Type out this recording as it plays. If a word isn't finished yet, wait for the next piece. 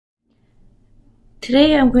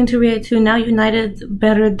Today I'm going to react to Now United's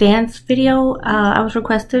Better Dance video. I was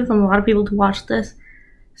requested from a lot of people to watch this.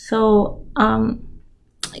 So, I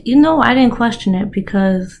didn't question it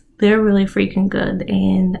because they're really freaking good.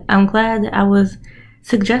 And I'm glad I was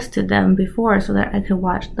suggested them before so that I could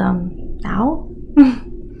watch them now.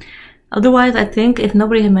 Otherwise, I think if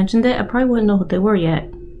nobody had mentioned it, I probably wouldn't know who they were yet.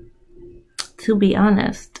 To be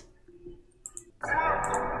honest.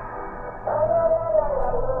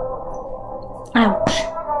 Ouch.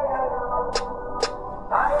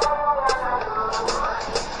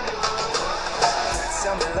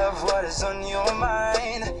 Tell me, love, what is on your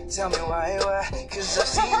mind? Tell me why, cause I've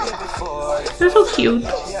seen you before. They're so cute.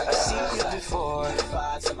 Yeah, I've seen you before.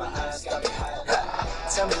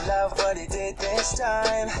 Tell me, love, what he did this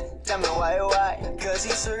time. Tell me why, cause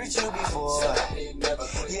he searched you before.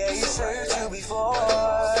 Yeah, he searched you before.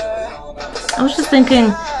 I was just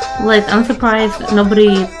thinking, like, I'm surprised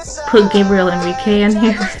nobody put Gabriel Enrique in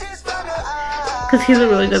here. Because he's a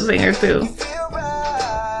really good singer too.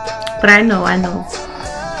 But I know.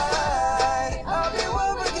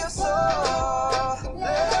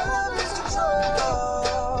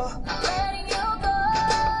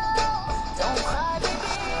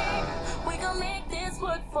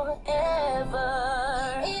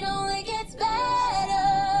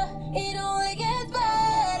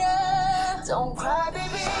 Don't cry, baby.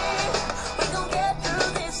 We gon' get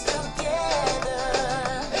through this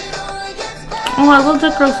together. It only gets better. Oh, I love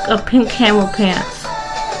that girl's pink camel pants.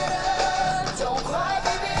 Don't cry,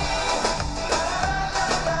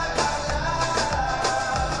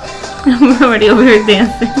 baby. I'm already over here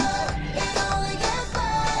dancing.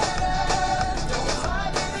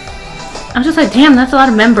 I was just like, damn, that's a lot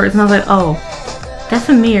of members. And I was like, oh, that's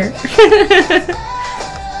Amir.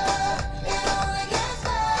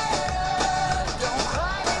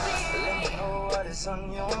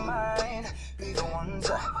 On your mind, be the ones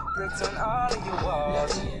that break down all of your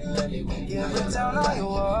walls. Yeah, break down all your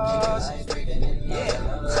walls.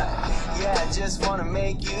 Yeah, I just wanna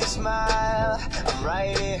make you smile. I'm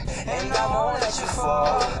right here, and I won't let you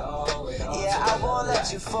fall. Yeah, I won't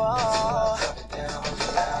let you fall.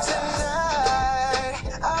 Tonight,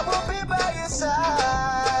 I will be by your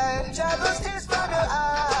side. Dry those tears from your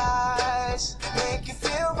eyes, make you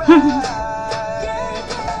feel right.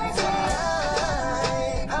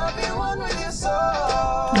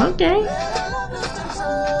 Okay.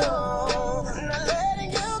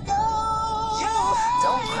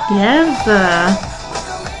 Yes.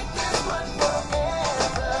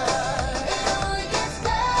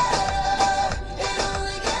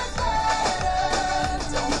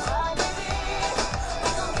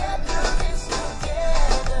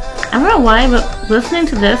 I don't know why, but listening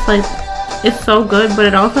to this, like, it's so good, but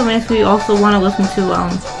it also makes me also want to listen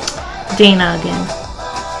to Dana again.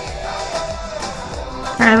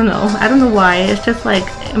 I don't know why. It's just like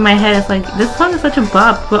in my head, it's like this song is such a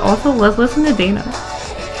bop, but also let's listen to Dana.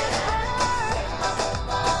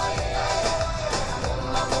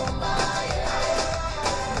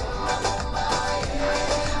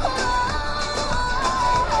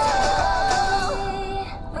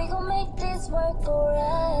 We gon' make this work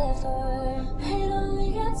forever. It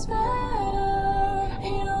only gets better.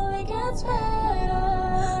 It only gets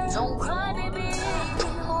better. Don't cry, baby.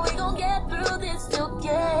 We gon' get through this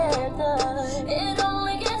together. It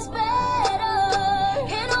only gets better.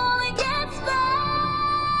 It only gets better.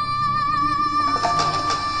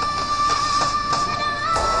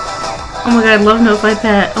 Oh my god, I love notes like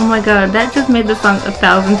that. Oh my god, that just made the song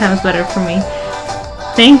 1,000 times better for me.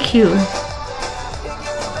 Thank you.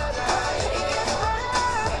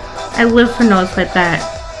 I live for notes like that.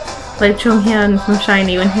 Like Jonghyun from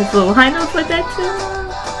SHINee and his little high notes like that too.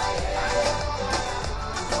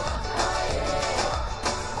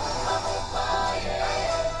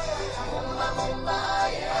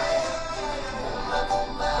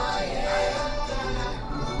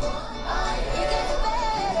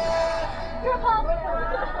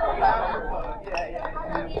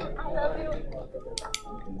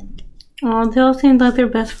 Oh, they all seem like they're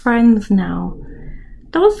best friends now.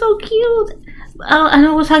 That was so cute. I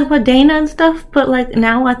know we're talking about Dana and stuff, but like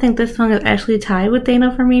now I think this song is actually tied with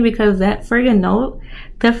Dana for me because that friggin'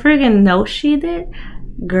 note she did,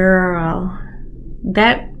 girl,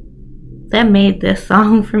 that made this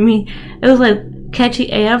song for me. It was like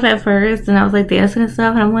catchy AF at first, and I was like dancing and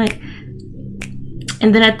stuff, and I'm like,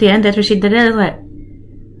 and then at the end after she did it, I was like,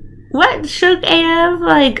 what, shook AF?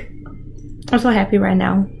 Like, I'm so happy right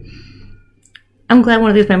now. I'm glad one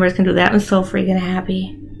of these members can do that. I'm so freaking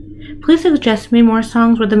happy. Please suggest me more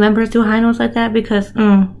songs where the members do high notes like that because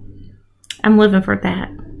I'm living for that.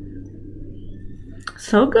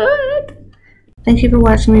 So good. Thank you for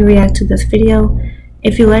watching me react to this video.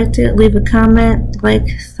 If you liked it, leave a comment, like,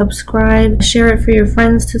 subscribe, share it for your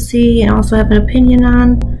friends to see and also have an opinion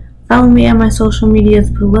on. Follow me on my social medias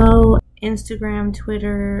below, Instagram,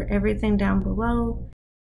 Twitter, everything down below.